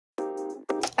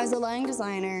As a lighting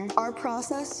designer, our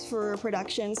process for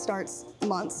production starts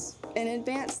months in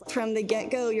advance. From the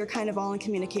get-go, you're kind of all in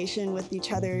communication with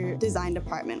each other design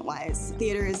department-wise.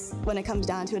 Theater is, when it comes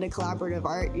down to it, a collaborative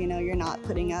art. You know, you're not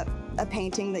putting up a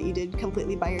painting that you did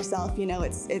completely by yourself. You know,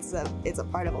 it's a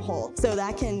part of a whole. So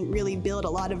that can really build a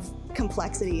lot of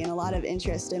complexity and a lot of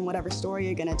interest in whatever story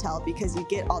you're gonna tell, because you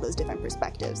get all those different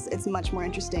perspectives. It's much more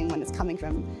interesting when it's coming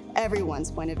from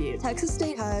everyone's point of view. Texas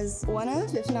State has one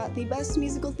of, if not the best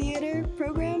musical theater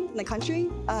program in the country.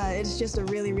 It's just a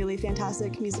really, really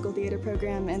fantastic musical theater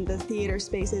program, and the theater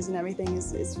spaces and everything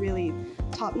is really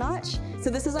top-notch. So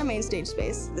this is our main stage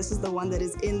space. This is the one that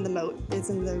is in the moat. It's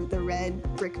in the red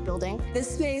brick building.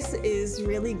 This space is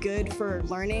really good for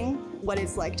learning what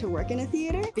it's like to work in a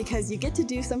theater, because you get to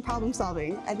do some problem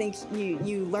solving. I think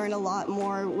you learn a lot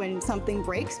more when something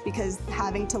breaks, because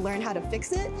having to learn how to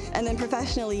fix it. And then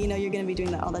professionally, you know, you're gonna be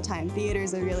doing that all the time.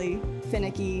 Theaters are really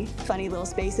finicky, funny little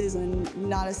spaces, and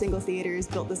not a single theater is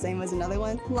built the same as another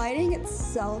one. Lighting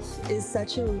itself is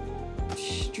such a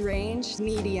strange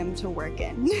medium to work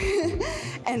in.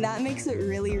 And that makes it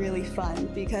really, really fun,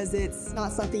 because it's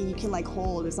not something you can like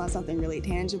hold. It's not something really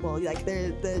tangible. Like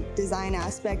the design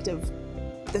aspect of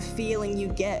the feeling you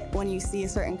get when you see a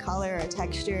certain color or a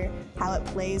texture, how it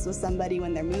plays with somebody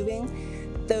when they're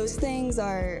moving. Those things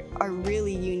are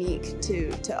really unique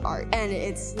to art. And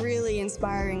it's really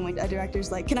inspiring when a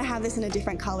director's like, can I have this in a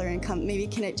different color, and maybe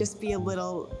can it just be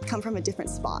come from a different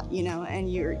spot, you know?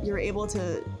 And you're able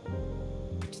to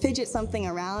fidget something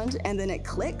around, and then it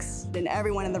clicks, and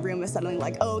everyone in the room is suddenly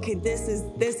like, oh, okay, this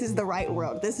is the right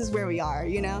world. This is where we are,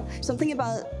 you know? Something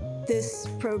about this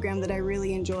program that I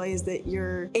really enjoy is that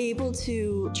you're able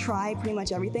to try pretty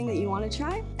much everything that you want to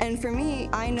try. And for me,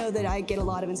 I know that I get a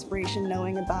lot of inspiration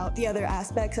knowing about the other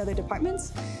aspects, other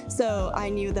departments. So I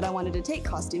knew that I wanted to take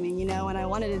costuming, you know, and I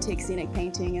wanted to take scenic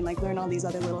painting and like learn all these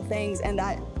other little things. And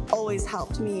that always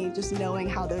helped me, just knowing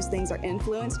how those things are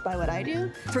influenced by what I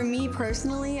do. For me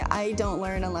personally, I don't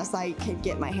learn unless I can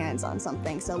get my hands on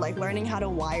something. So like learning how to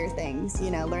wire things, you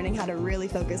know, learning how to really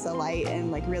focus a light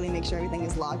and like really make sure everything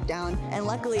is locked down. And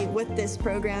luckily with this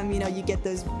program, you know, you get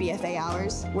those BFA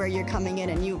hours where you're coming in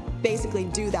and you basically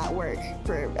do that work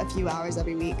for a few hours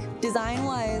every week.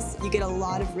 Design-wise, you get a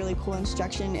lot of really cool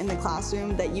instruction in the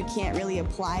classroom that you can't really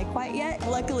apply quite yet.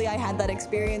 Luckily, I had that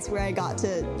experience where I got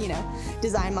to, you know,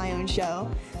 design my own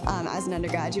show as an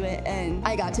undergraduate, and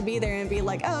I got to be there and be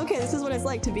like, oh, okay, this is what it's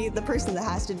like to be the person that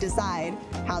has to decide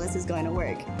how this is going to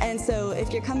work. And so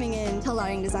if you're coming in to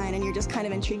lighting design and you're just kind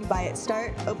of intrigued by it,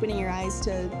 start opening your eyes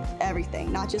to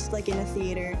everything, not just like in a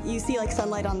theater. You see like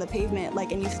sunlight on the pavement,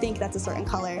 like, and you think that's a certain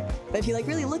color, but if you like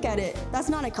really look at it, that's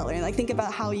not a color. And like think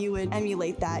about how you would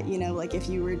emulate that, you know, like if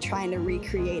you were trying to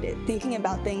recreate it. Thinking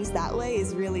about things that way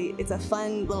is really, it's a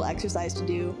fun little exercise to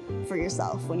do for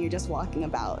yourself when you're just walking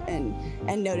about and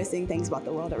noticing things about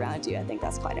the world around you. I think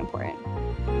that's quite important.